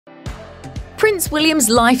Prince William's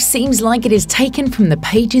life seems like it is taken from the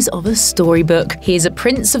pages of a storybook. He is a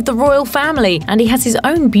prince of the royal family, and he has his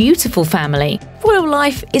own beautiful family. Royal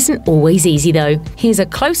life isn't always easy though. Here's a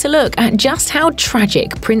closer look at just how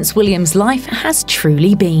tragic Prince William's life has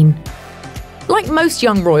truly been. Like most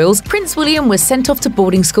young royals, Prince William was sent off to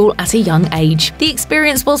boarding school at a young age. The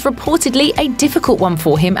experience was reportedly a difficult one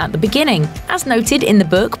for him at the beginning. As noted in the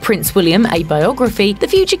book Prince William, a Biography, the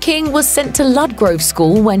future king was sent to Ludgrove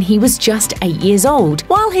School when he was just 8 years old.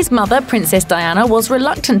 While his mother, Princess Diana, was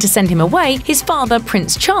reluctant to send him away, his father,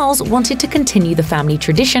 Prince Charles, wanted to continue the family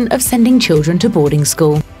tradition of sending children to boarding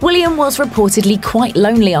school. William was reportedly quite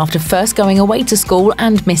lonely after first going away to school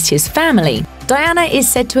and missed his family. Diana is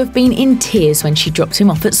said to have been in tears when she dropped him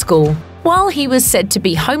off at school. While he was said to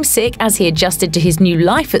be homesick as he adjusted to his new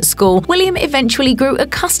life at school, William eventually grew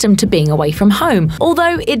accustomed to being away from home,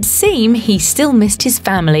 although it'd seem he still missed his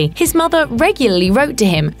family. His mother regularly wrote to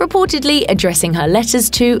him, reportedly addressing her letters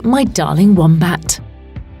to "My darling wombat."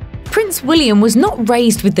 Prince William was not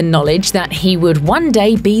raised with the knowledge that he would one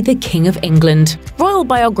day be the King of England. Royal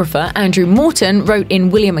biographer Andrew Morton wrote in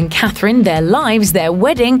William and Catherine, Their Lives, Their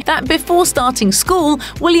Wedding, that before starting school,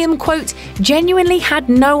 William, quote, genuinely had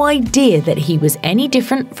no idea that he was any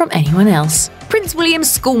different from anyone else. Prince William's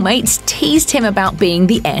schoolmates teased him about being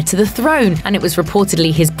the heir to the throne, and it was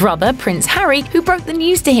reportedly his brother, Prince Harry, who broke the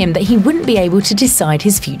news to him that he wouldn't be able to decide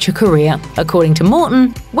his future career. According to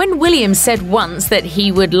Morton, when William said once that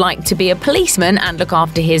he would like to be a policeman and look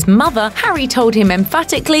after his mother, Harry told him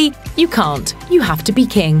emphatically, "You can't, you have to be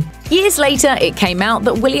king." Years later, it came out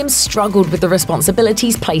that William struggled with the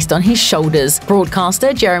responsibilities placed on his shoulders.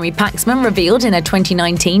 Broadcaster Jeremy Paxman revealed in a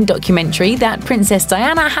 2019 documentary that Princess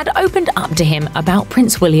Diana had opened up to him about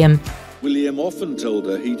Prince William. William often told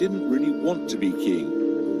her he didn't really want to be king,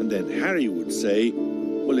 and then Harry would say,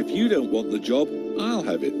 "Well, if you don't want the job, I'll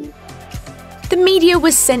have it." The media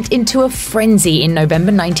was sent into a frenzy in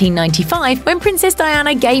November 1995 when Princess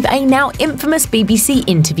Diana gave a now infamous BBC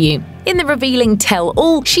interview. In the revealing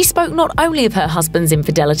tell-all, she spoke not only of her husband's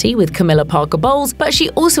infidelity with Camilla Parker Bowles, but she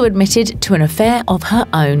also admitted to an affair of her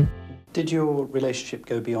own. Did your relationship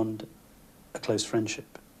go beyond a close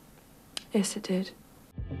friendship? Yes, it did.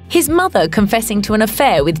 His mother confessing to an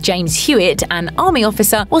affair with James Hewitt, an army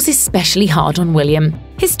officer, was especially hard on William.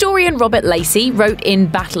 Historian Robert Lacey wrote in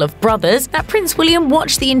Battle of Brothers that Prince William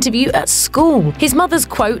watched the interview at school. His mother's,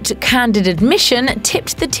 quote, candid admission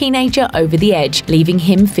tipped the teenager over the edge, leaving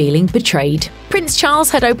him feeling betrayed. Prince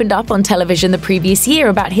Charles had opened up on television the previous year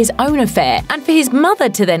about his own affair, and for his mother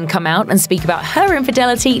to then come out and speak about her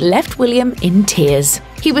infidelity left William in tears.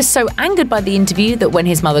 He was so angered by the interview that when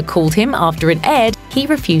his mother called him after it aired, he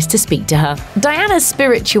refused to speak to her. Diana's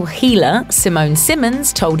spiritual healer, Simone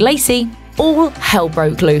Simmons, told Lacey, all hell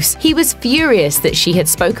broke loose. He was furious that she had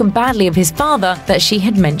spoken badly of his father, that she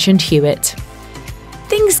had mentioned Hewitt.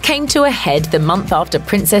 Things came to a head the month after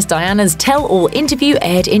Princess Diana's tell-all interview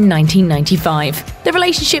aired in 1995. The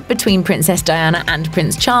relationship between Princess Diana and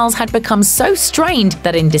Prince Charles had become so strained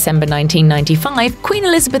that in December 1995, Queen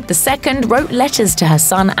Elizabeth II wrote letters to her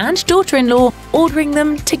son and daughter-in-law ordering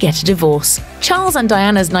them to get a divorce. Charles and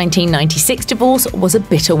Diana's 1996 divorce was a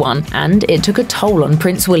bitter one, and it took a toll on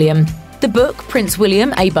Prince William. The book, Prince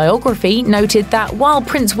William, a Biography, noted that while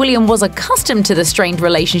Prince William was accustomed to the strained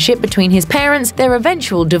relationship between his parents, their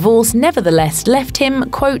eventual divorce nevertheless left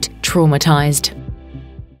him, quote, traumatized.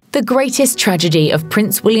 The greatest tragedy of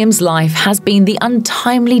Prince William's life has been the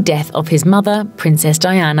untimely death of his mother, Princess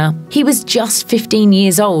Diana. He was just 15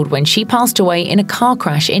 years old when she passed away in a car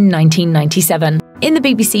crash in 1997. In the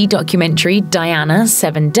BBC documentary Diana,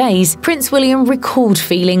 7 Days, Prince William recalled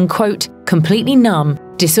feeling, quote, completely numb,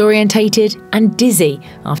 disorientated and dizzy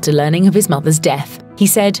after learning of his mother's death. He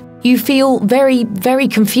said, "You feel very, very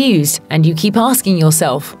confused and you keep asking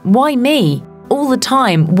yourself, why me? All the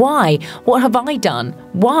time, why? What have I done?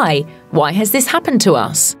 Why? Why has this happened to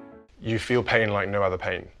us?" You feel pain like no other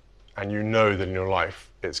pain, and you know that in your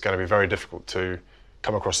life it's going to be very difficult to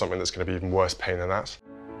come across something that's going to be even worse pain than that.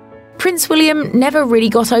 Prince William never really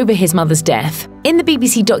got over his mother's death. In the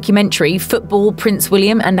BBC documentary Football, Prince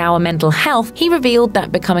William and Our Mental Health, he revealed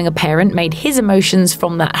that becoming a parent made his emotions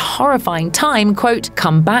from that horrifying time, quote,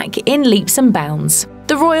 come back in leaps and bounds.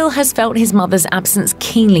 The royal has felt his mother's absence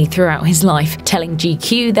keenly throughout his life, telling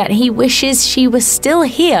GQ that he wishes she was still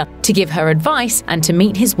here to give her advice and to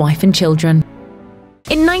meet his wife and children.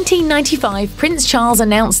 In 1995, Prince Charles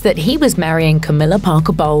announced that he was marrying Camilla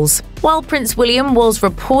Parker Bowles. While Prince William was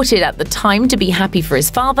reported at the time to be happy for his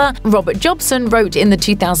father, Robert Jobson wrote in the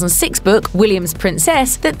 2006 book William's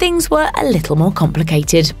Princess that things were a little more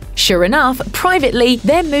complicated. Sure enough, privately,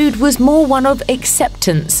 their mood was more one of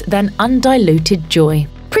acceptance than undiluted joy.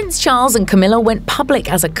 Prince Charles and Camilla went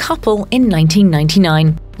public as a couple in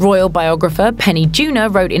 1999. Royal biographer Penny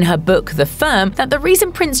Junor wrote in her book The Firm that the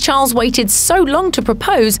reason Prince Charles waited so long to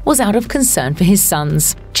propose was out of concern for his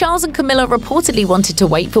sons. Charles and Camilla reportedly wanted to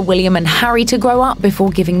wait for William and Harry to grow up before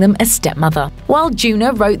giving them a stepmother. While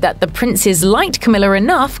Junor wrote that the princes liked Camilla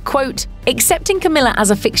enough, quote, accepting Camilla as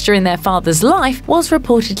a fixture in their father's life was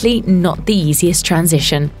reportedly not the easiest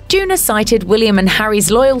transition. Junor cited William and Harry's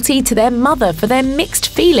loyalty to their mother for their mixed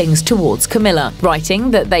feelings towards Camilla, writing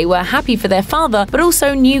that they were happy for their father but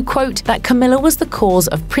also knew, quote, that Camilla was the cause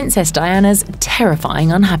of Princess Diana's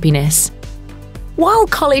terrifying unhappiness. While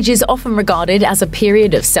college is often regarded as a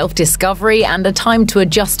period of self-discovery and a time to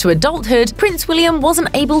adjust to adulthood, Prince William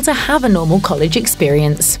wasn't able to have a normal college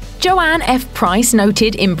experience. Joanne F. Price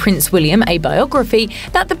noted in Prince William, a biography,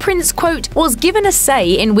 that the prince, quote, was given a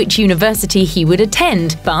say in which university he would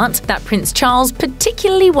attend, but that Prince Charles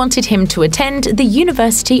particularly wanted him to attend the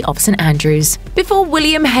University of St Andrews. Before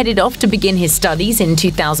William headed off to begin his studies in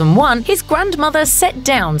 2001, his grandmother set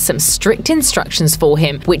down some strict instructions for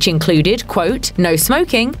him, which included, quote, no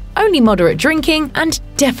smoking, only moderate drinking, and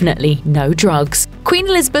definitely no drugs. Queen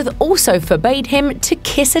Elizabeth also forbade him to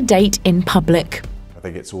kiss a date in public. I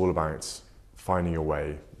think it's all about finding your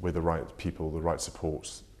way with the right people, the right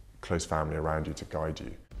supports, close family around you to guide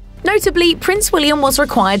you. Notably, Prince William was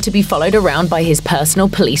required to be followed around by his personal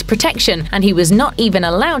police protection, and he was not even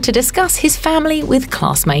allowed to discuss his family with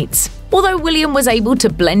classmates. Although William was able to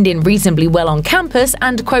blend in reasonably well on campus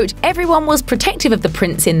and, quote, everyone was protective of the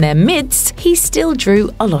prince in their midst, he still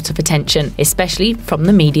drew a lot of attention, especially from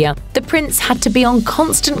the media. The prince had to be on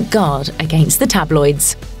constant guard against the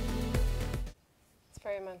tabloids.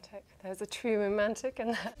 There's a true romantic in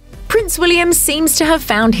that. Prince William seems to have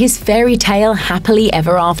found his fairy tale happily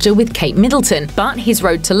ever after with Kate Middleton, but his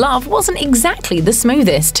road to love wasn't exactly the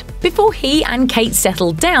smoothest. Before he and Kate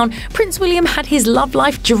settled down, Prince William had his love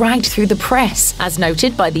life dragged through the press. As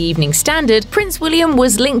noted by the Evening Standard, Prince William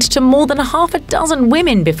was linked to more than half a dozen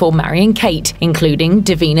women before marrying Kate, including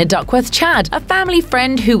Davina Duckworth-Chadd, a family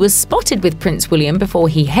friend who was spotted with Prince William before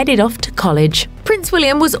he headed off to college. Prince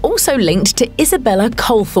William was also linked to Isabella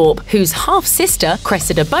Colethorpe, whose half-sister,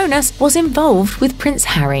 Cressida Bonus, was involved with Prince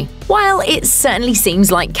Harry. While it certainly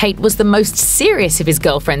seems like Kate was the most serious of his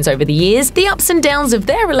girlfriends over the years, the ups and downs of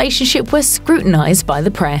their relationship were scrutinized by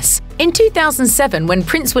the press. In 2007, when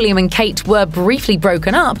Prince William and Kate were briefly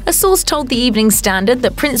broken up, a source told the Evening Standard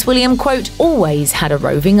that Prince William, quote, always had a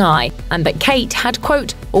roving eye, and that Kate had,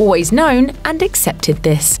 quote, always known and accepted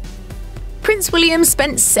this. Prince William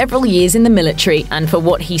spent several years in the military, and for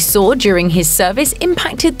what he saw during his service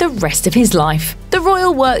impacted the rest of his life. The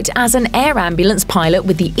royal worked as an air ambulance pilot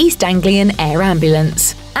with the East Anglian Air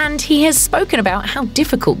Ambulance, and he has spoken about how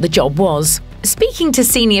difficult the job was. Speaking to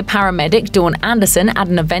senior paramedic Dawn Anderson at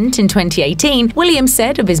an event in 2018, William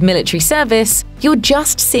said of his military service, "You're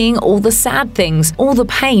just seeing all the sad things, all the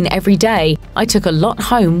pain every day. I took a lot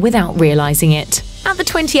home without realizing it." At the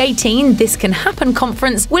 2018 This Can Happen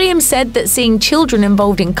conference, William said that seeing children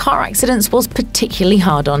involved in car accidents was particularly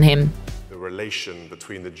hard on him. The relation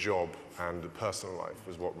between the job and the personal life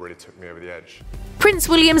was what really took me over the edge. Prince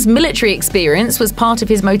William's military experience was part of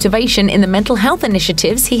his motivation in the mental health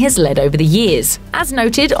initiatives he has led over the years. As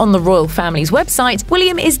noted on the royal family's website,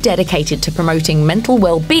 William is dedicated to promoting mental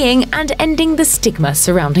well-being and ending the stigma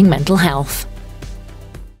surrounding mental health.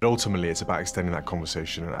 Ultimately, it's about extending that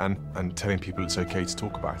conversation and telling people it's okay to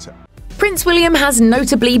talk about it. Prince William has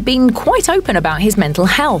notably been quite open about his mental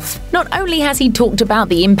health. Not only has he talked about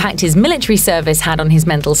the impact his military service had on his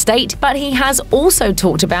mental state, but he has also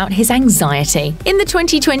talked about his anxiety. In the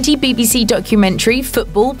 2020 BBC documentary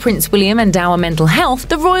Football, Prince William and Our Mental Health,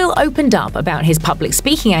 the royal opened up about his public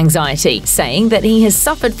speaking anxiety, saying that he has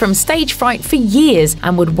suffered from stage fright for years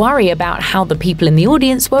and would worry about how the people in the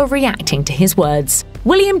audience were reacting to his words.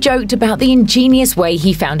 William joked about the ingenious way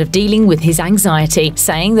he found of dealing with his anxiety,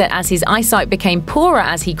 saying that as his eyesight became poorer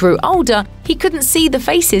as he grew older, he couldn't see the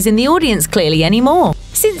faces in the audience clearly anymore.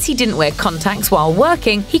 Since he didn't wear contacts while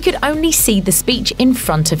working, he could only see the speech in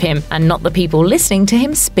front of him and not the people listening to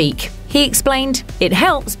him speak. He explained, "It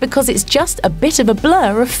helps because it's just a bit of a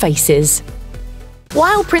blur of faces."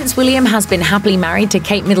 While Prince William has been happily married to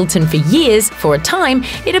Kate Middleton for years, for a time,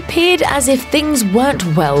 it appeared as if things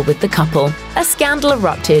weren't well with the couple. A scandal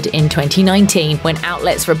erupted in 2019 when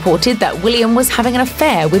outlets reported that William was having an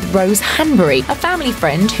affair with Rose Hanbury, a family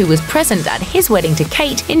friend who was present at his wedding to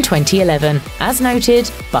Kate in 2011, as noted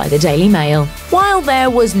by the Daily Mail. While there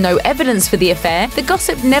was no evidence for the affair, the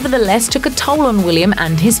gossip nevertheless took a toll on William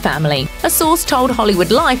and his family. A source told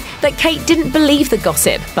Hollywood Life that Kate didn't believe the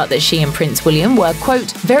gossip, but that she and Prince William were,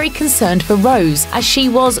 quote, very concerned for Rose, as she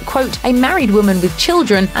was, quote, a married woman with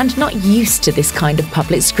children and not used to this kind of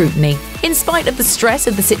public scrutiny. In spite of the stress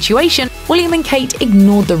of the situation, William and Kate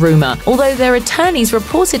ignored the rumour, although their attorneys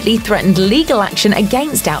reportedly threatened legal action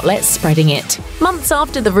against outlets spreading it. Months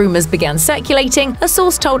after the rumours began circulating, a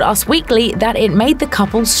source told Us Weekly that it made the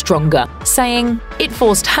couple stronger, saying, it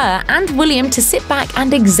forced her and William to sit back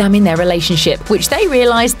and examine their relationship, which they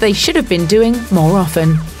realised they should have been doing more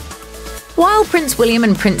often. While Prince William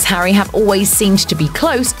and Prince Harry have always seemed to be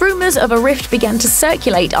close, rumours of a rift began to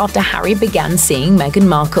circulate after Harry began seeing Meghan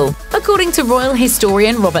Markle. According to royal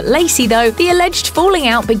historian Robert Lacey, though, the alleged falling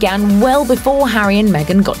out began well before Harry and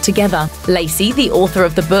Meghan got together. Lacey, the author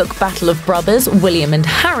of the book Battle of Brothers, William and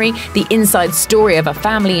Harry, the inside story of a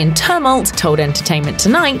family in tumult, told Entertainment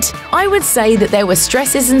Tonight, I would say that there were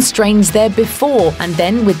stresses and strains there before, and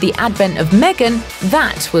then with the advent of Meghan,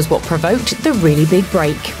 that was what provoked the really big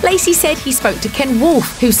break. Lacey said he spoke to Ken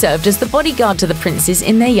Wolfe, who served as the bodyguard to the princes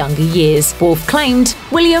in their younger years. Wolfe claimed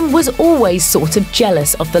William was always sort of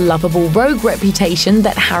jealous of the lovable rogue reputation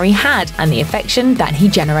that Harry had and the affection that he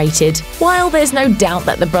generated. While there's no doubt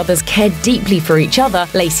that the brothers cared deeply for each other,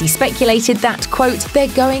 Lacey speculated that, quote, they're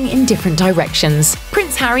going in different directions.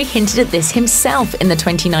 Prince Harry hinted at this himself in the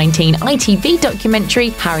 2019 ITV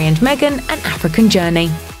documentary Harry and Meghan: An African Journey.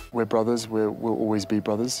 We're brothers, we'll always be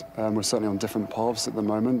brothers. We're certainly on different paths at the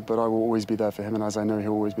moment, but I will always be there for him, and as I know,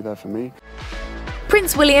 he'll always be there for me.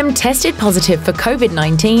 Prince William tested positive for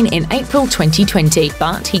COVID-19 in April 2020,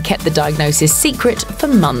 but he kept the diagnosis secret for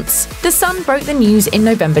months. The Sun broke the news in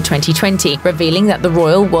November 2020, revealing that the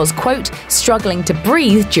royal was, quote, struggling to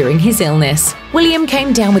breathe during his illness. William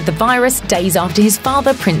came down with the virus days after his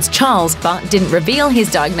father, Prince Charles, but didn't reveal his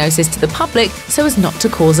diagnosis to the public so as not to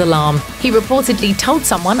cause alarm. He reportedly told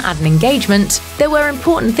someone at an engagement, there were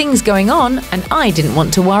important things going on and I didn't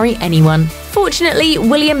want to worry anyone. Fortunately,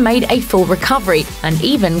 William made a full recovery and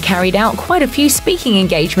even carried out quite a few speaking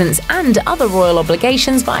engagements and other royal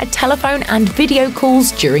obligations via telephone and video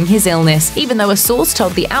calls during his illness, even though a source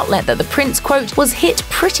told the outlet that the prince, quote, was hit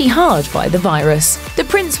pretty hard by the virus. The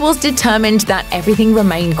prince was determined that everything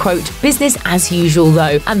remained, quote, business as usual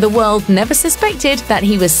though, and the world never suspected that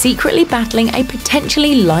he was secretly battling a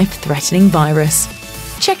potentially life-threatening virus.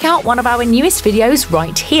 Check out one of our newest videos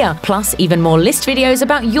right here. Plus, even more list videos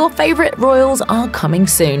about your favourite royals are coming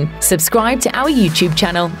soon. Subscribe to our YouTube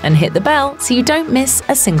channel and hit the bell so you don't miss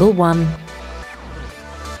a single one.